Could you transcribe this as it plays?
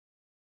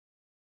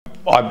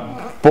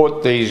I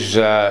bought these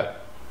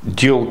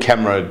dual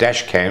camera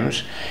dash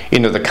cams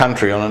into the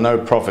country on a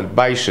no-profit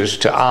basis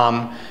to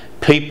arm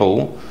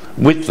people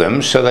with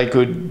them so they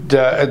could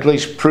at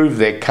least prove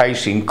their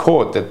case in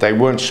court that they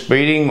weren't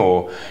speeding,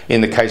 or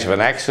in the case of an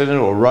accident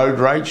or road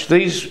rage.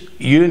 These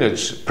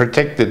units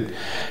protected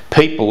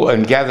people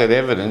and gathered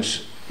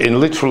evidence in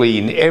literally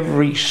in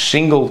every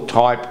single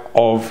type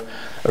of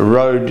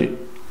road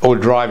or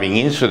driving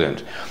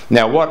incident.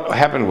 Now what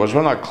happened was,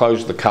 when I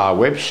closed the car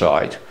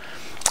website,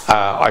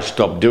 I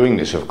stopped doing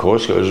this, of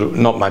course. There was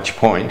not much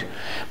point.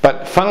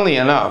 But funnily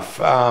enough,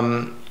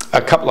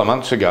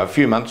 a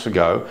few months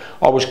ago,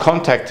 I was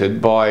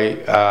contacted by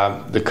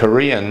the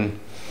Korean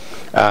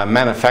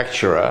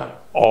manufacturer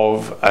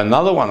of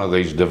another one of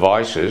these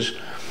devices,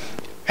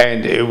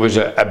 and it was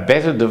a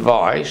better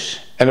device,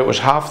 and it was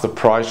half the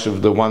price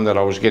of the one that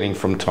I was getting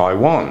from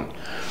Taiwan.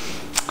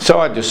 So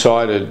I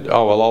decided,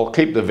 oh well, I'll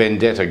keep the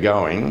vendetta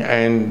going,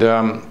 and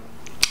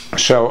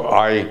so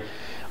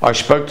I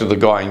spoke to the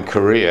guy in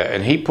Korea,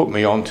 and he put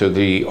me onto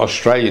the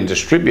Australian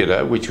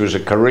distributor, which was a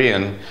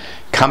Korean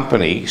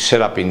company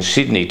set up in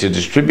Sydney to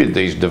distribute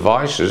these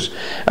devices.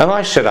 And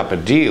I set up a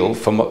deal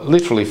for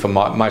literally for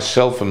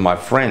myself and my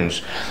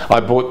friends. I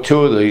bought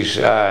two of these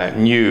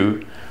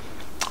new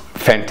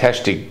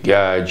fantastic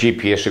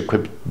GPS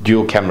equipped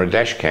dual camera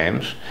dash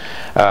cams,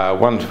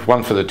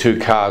 one for the two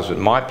cars at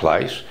my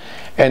place.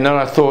 And then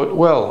I thought,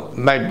 well,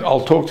 maybe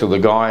I'll talk to the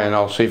guy and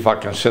I'll see if I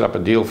can set up a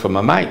deal for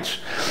my mates.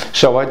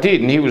 So I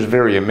did, and he was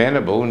very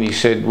amenable, and he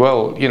said,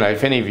 well, you know,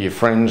 if any of your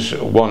friends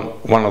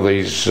want one of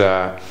these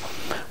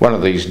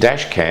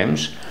dash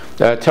cams,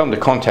 tell them to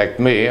contact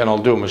me and I'll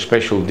do them a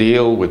special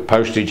deal with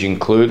postage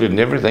included and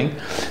everything.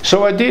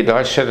 So I did.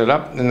 I set it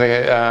up, and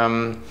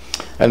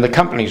the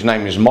company's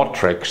name is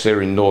Motrex.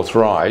 They're in North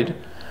Ryde.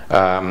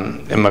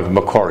 In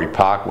Macquarie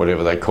Park,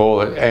 whatever they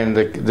call it, and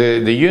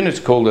the unit's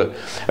called a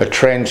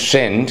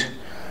Transcend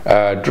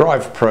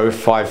Drive Pro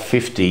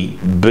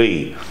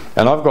 550B,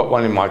 and I've got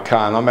one in my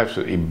car, and I'm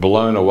absolutely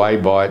blown away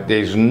by it.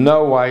 There's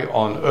no way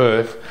on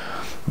earth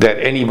that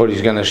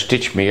anybody's going to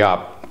stitch me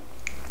up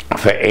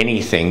for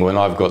anything when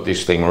I've got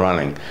this thing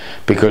running,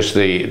 because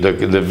the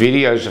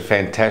videos are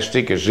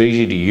fantastic. It's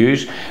easy to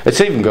use. It's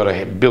even got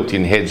a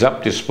built-in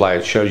heads-up display.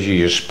 It shows you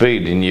your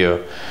speed in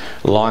your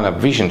line-up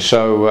vision.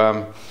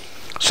 So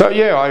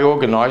yeah, I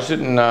organised it,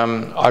 and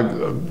I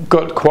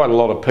got quite a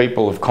lot of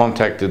people have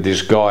contacted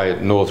this guy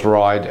at North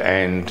Ryde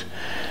and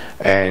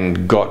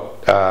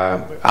got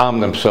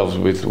armed themselves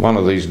with one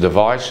of these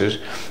devices.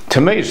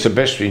 To me, it's the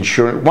best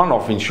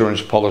one-off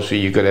insurance policy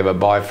you could ever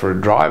buy for a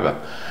driver,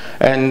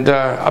 and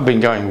I've been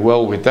going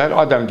well with that.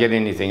 I don't get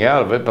anything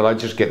out of it, but I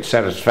just get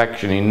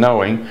satisfaction in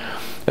knowing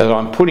that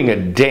I'm putting a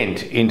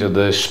dent into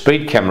the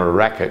speed camera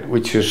racket,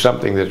 which is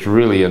something that's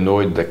really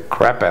annoyed the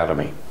crap out of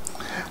me.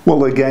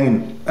 Well,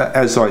 again,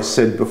 as I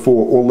said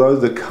before, although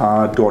the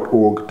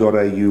car.org.au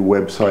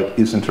website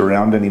isn't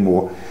around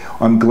anymore,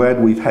 I'm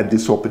glad we've had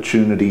this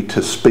opportunity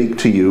to speak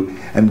to you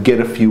and get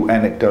a few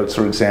anecdotes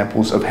or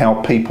examples of how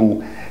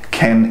people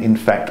can in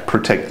fact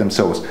protect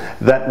themselves.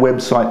 That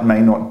website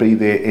may not be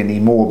there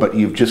anymore, but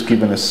you've just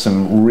given us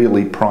some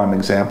really prime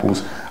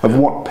examples of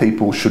what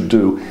people should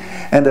do.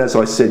 And as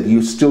I said,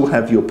 you still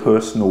have your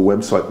personal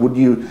website. Would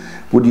you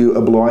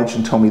oblige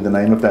and tell me the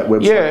name of that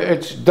website? Yeah,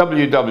 it's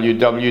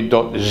www.ziggy.com.au,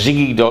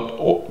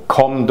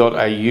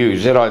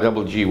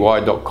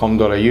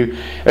 ziggy.com.au.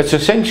 It's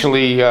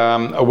essentially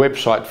a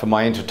website for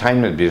my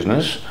entertainment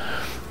business,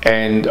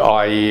 and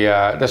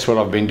that's what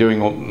I've been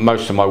doing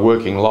most of my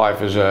working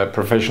life as a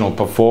professional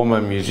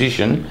performer,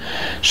 musician.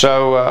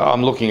 So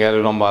I'm looking at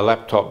it on my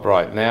laptop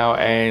right now,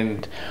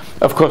 and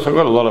of course I've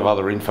got a lot of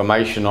other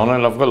information on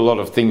it. I've got a lot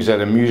of things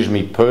that amuse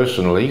me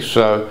personally,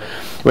 so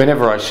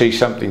whenever I see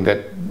something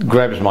that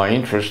grabs my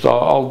interest,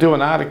 I'll do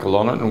an article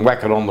on it and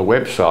whack it on the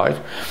website.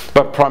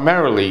 But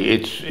primarily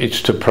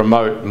it's to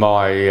promote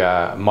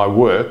my my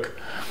work,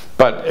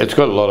 but it's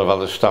got a lot of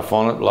other stuff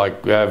on it,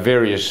 like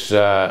various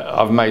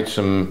I've made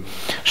some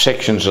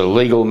sections of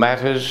legal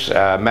matters,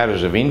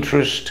 matters of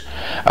interest,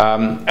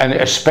 and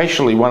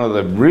especially one of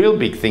the real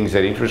big things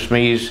that interests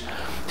me is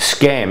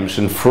scams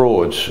and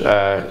frauds.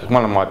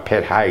 One of my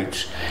pet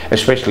hates,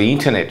 especially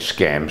internet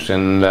scams,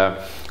 and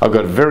I've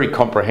got very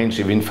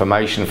comprehensive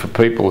information for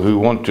people who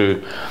want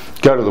to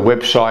go to the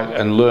website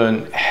and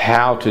learn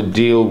how to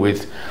deal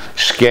with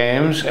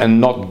scams and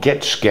not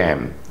get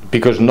scammed,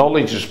 because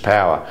knowledge is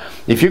power.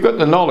 If you've got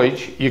the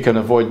knowledge, you can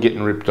avoid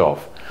getting ripped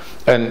off.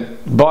 And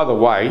by the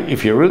way,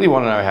 if you really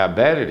want to know how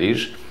bad it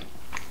is,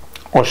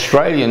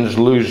 Australians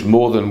lose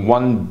more than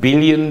 $1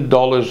 billion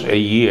a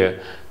year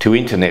to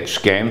internet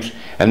scams,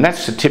 and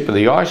that's the tip of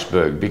the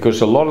iceberg,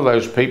 because a lot of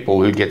those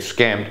people who get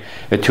scammed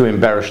are too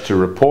embarrassed to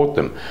report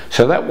them.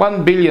 So that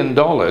 $1 billion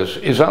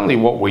is only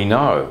what we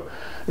know.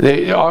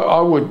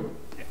 I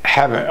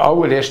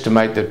would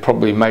estimate that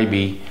probably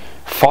maybe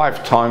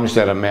 5 times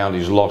that amount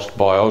is lost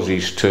by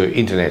Aussies to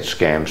internet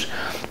scams,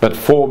 but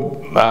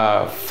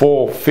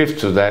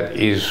 4/5 of that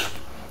is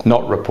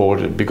not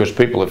reported because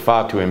people are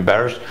far too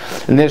embarrassed,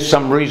 and there's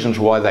some reasons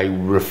why they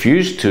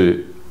refuse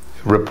to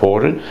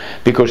reported,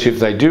 because if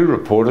they do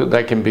report it,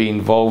 they can be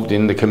involved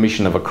in the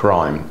commission of a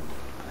crime.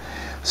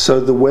 So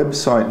the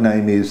website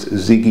name is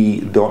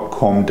ziggy.com.au,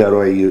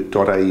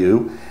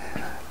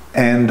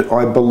 and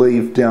I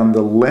believe down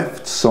the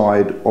left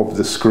side of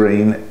the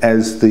screen,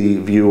 as the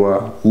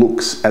viewer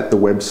looks at the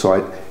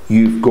website,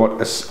 you've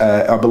got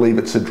I believe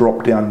it's a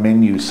drop-down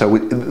menu. So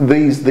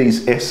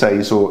these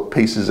essays or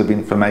pieces of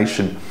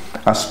information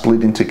are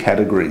split into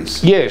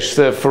categories. Yes,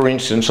 for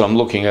instance, I'm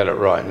looking at it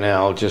right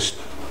now, just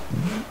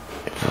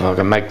if I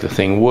can make the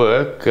thing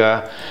work.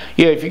 Yeah,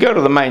 if you go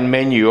to the main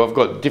menu, I've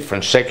got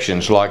different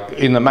sections. Like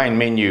in the main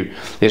menu,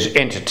 there's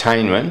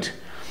entertainment.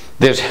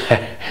 There's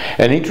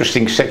an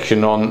interesting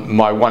section on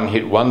my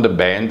one-hit wonder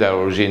band that I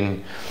was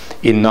in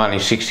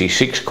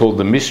 1966 called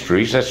The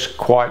Mysteries. That's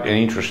quite an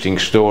interesting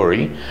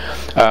story.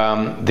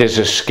 There's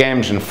a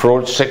scams and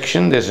fraud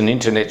section. There's an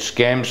internet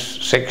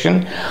scams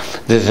section.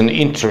 There's an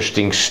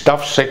interesting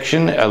stuff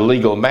section, a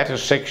legal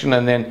matters section,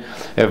 and then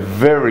a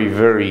very,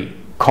 very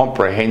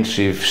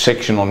comprehensive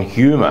section on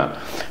humour.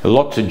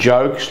 Lots of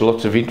jokes,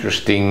 lots of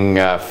interesting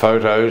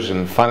photos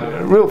and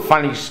real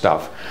funny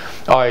stuff.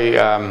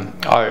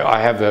 I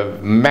have a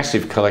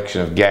massive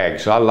collection of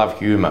gags. I love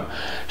humour,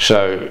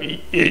 so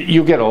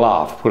you'll get a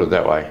laugh, put it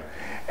that way.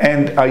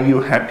 And are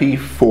you happy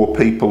for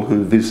people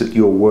who visit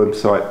your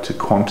website to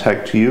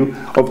contact you?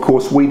 Of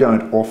course, we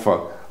don't offer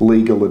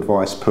legal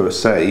advice per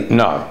se.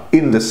 No.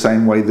 In the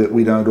same way that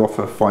we don't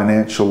offer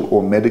financial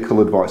or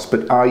medical advice,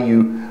 but are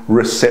you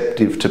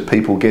receptive to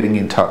people getting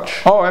in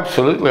touch? Oh,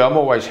 absolutely. I'm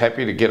always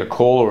happy to get a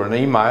call or an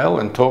email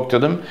and talk to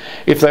them.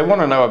 If they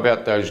want to know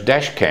about those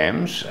dash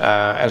cams,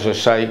 as I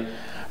say,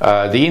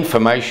 the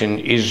information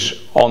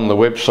is on the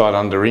website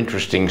under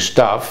interesting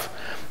stuff,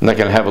 and they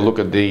can have a look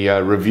at the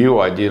review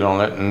I did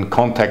on it and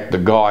contact the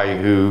guy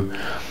who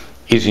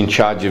is in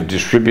charge of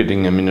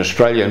distributing them in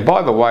Australia. And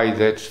by the way,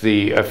 that's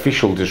the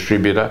official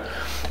distributor.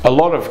 A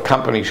lot of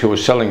companies who are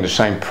selling the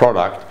same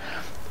product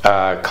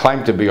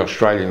claim to be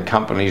Australian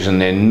companies,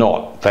 and they're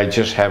not. They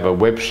just have a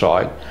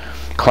website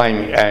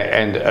claim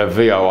and a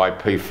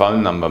VoIP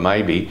phone number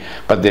maybe,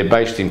 but they're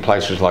based in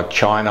places like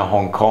China,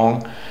 Hong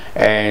Kong,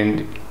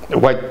 and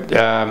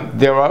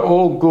they're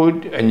all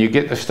good, and you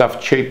get the stuff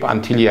cheap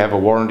until you have a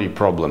warranty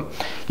problem.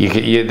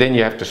 Then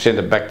you have to send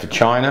it back to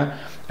China,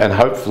 and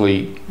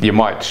hopefully you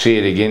might see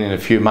it again in a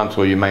few months,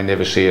 or you may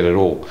never see it at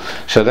all.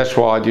 So that's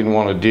why I didn't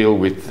want to deal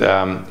with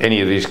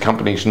any of these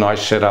companies, and I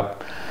set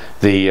up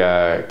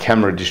the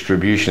camera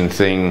distribution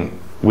thing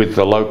with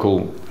the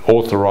local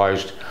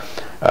authorised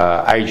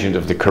agent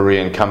of the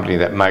Korean company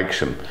that makes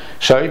them.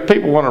 So if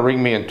people want to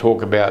ring me and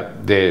talk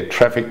about their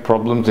traffic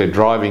problems, their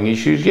driving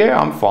issues, yeah,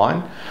 I'm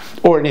fine.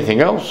 Or anything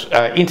else.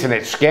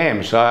 Internet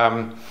scams.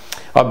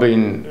 I've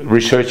been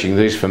researching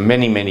these for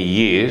many, many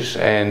years,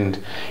 and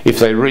if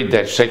they read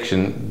that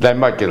section, they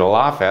might get a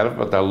laugh out of it,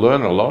 but they'll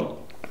learn a lot.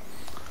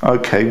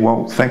 Okay,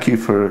 well, thank you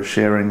for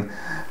sharing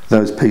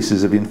those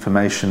pieces of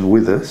information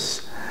with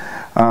us.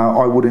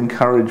 I would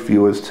encourage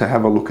viewers to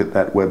have a look at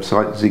that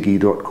website,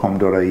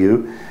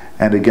 ziggy.com.au.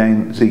 And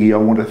again, Ziggy, I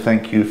want to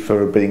thank you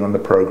for being on the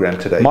program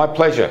today. My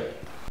pleasure.